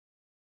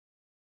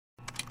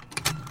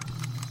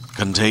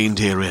Contained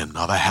herein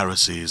are the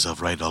heresies of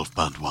Radolf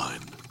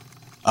Burntwine,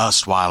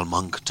 erstwhile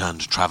monk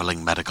turned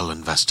traveling medical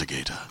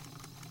investigator.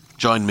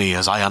 Join me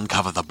as I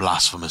uncover the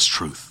blasphemous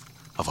truth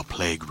of a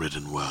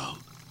plague-ridden world,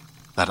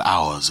 that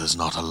ours is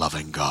not a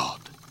loving God,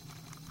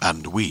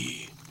 and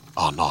we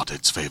are not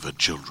its favored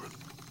children.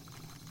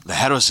 The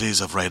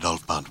heresies of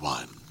Radolf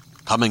Burntwine,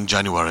 coming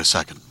January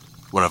 2nd,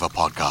 wherever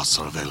podcasts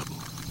are available.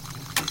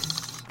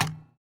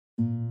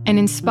 An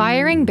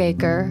inspiring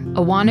baker,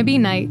 a wannabe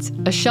knight,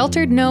 a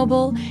sheltered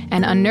noble,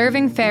 an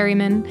unnerving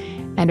ferryman,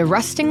 and a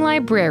rusting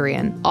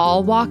librarian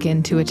all walk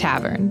into a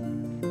tavern.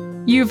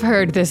 You've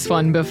heard this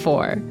one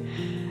before.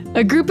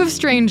 A group of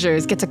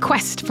strangers gets a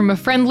quest from a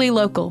friendly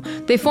local.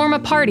 They form a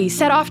party,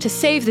 set off to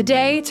save the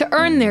day, to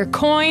earn their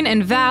coin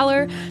and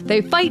valor.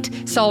 They fight,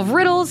 solve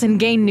riddles,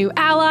 and gain new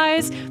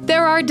allies.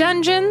 There are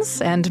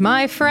dungeons, and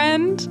my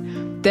friend,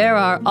 there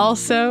are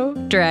also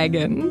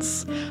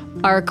dragons.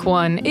 Arc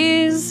 1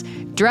 is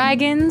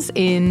Dragons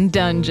in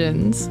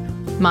Dungeons.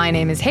 My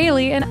name is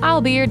Haley, and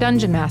I'll be your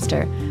dungeon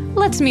master.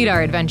 Let's meet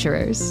our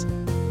adventurers.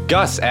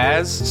 Gus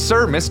as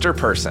Sir Mr.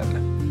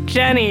 Person.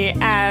 Jenny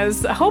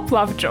as Hope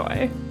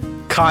Lovejoy.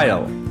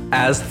 Kyle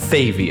as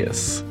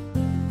Thavius.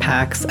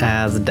 Pax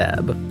as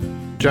Deb.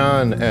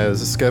 John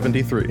as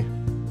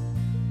Skevendy3.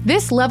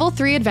 This Level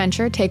 3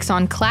 adventure takes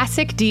on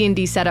classic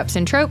D&D setups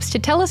and tropes to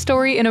tell a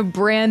story in a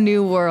brand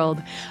new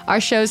world. Our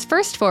show's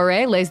first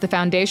foray lays the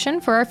foundation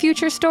for our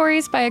future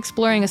stories by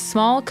exploring a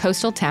small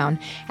coastal town,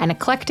 an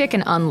eclectic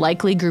and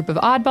unlikely group of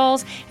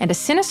oddballs, and a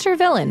sinister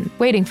villain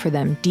waiting for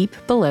them deep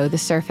below the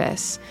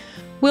surface.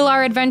 Will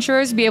our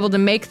adventurers be able to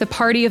make the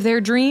party of their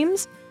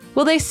dreams?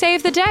 Will they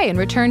save the day and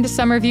return to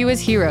Summerview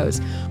as heroes?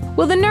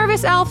 Will the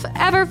nervous elf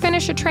ever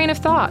finish a train of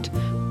thought?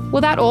 Will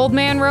that old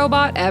man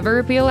robot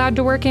ever be allowed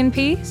to work in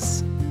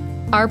peace?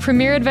 Our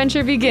premiere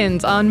adventure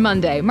begins on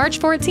Monday, March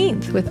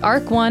 14th, with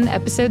Arc 1,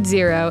 Episode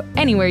 0,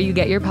 anywhere you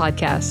get your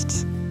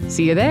podcasts.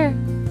 See you there.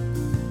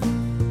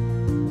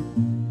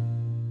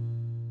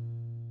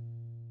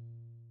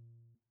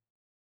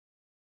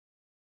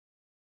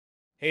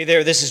 Hey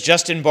there, this is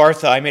Justin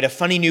Bartha. I made a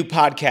funny new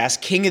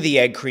podcast, King of the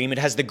Egg Cream. It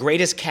has the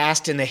greatest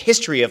cast in the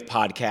history of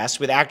podcasts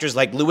with actors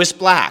like Louis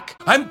Black.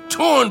 I'm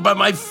torn by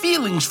my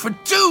feelings for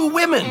two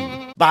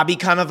women. Bobby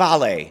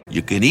Cannavale.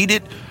 You can eat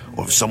it,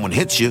 or if someone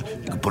hits you,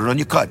 you can put it on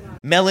your cut.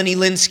 Melanie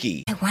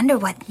Linsky. I wonder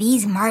what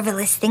these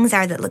marvelous things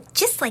are that look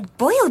just like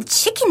boiled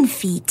chicken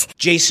feet.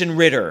 Jason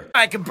Ritter.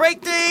 I can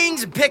break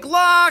things and pick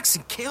locks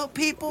and kill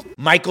people.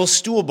 Michael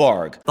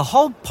Stuhlbarg. The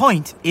whole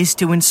point is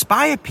to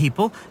inspire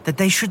people that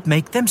they should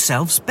make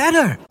themselves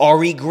better.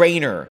 Ari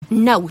Grainer.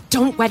 No,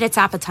 don't whet its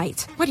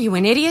appetite. What are you,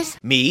 an idiot?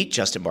 Me,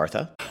 Justin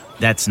Bartha.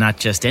 That's not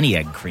just any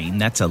egg cream,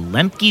 that's a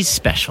Lemke's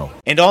special.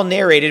 And all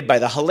narrated by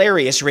the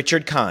hilarious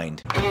Richard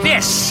Kind.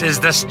 This is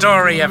the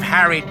story of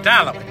Harry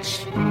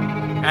Dalowitz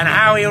and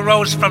how he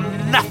rose from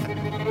nothing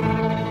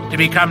to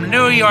become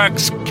New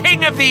York's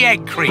King of the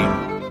Egg Cream.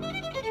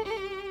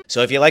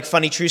 So if you like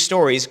funny true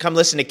stories, come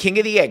listen to King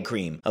of the Egg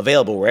Cream,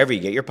 available wherever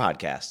you get your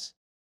podcasts.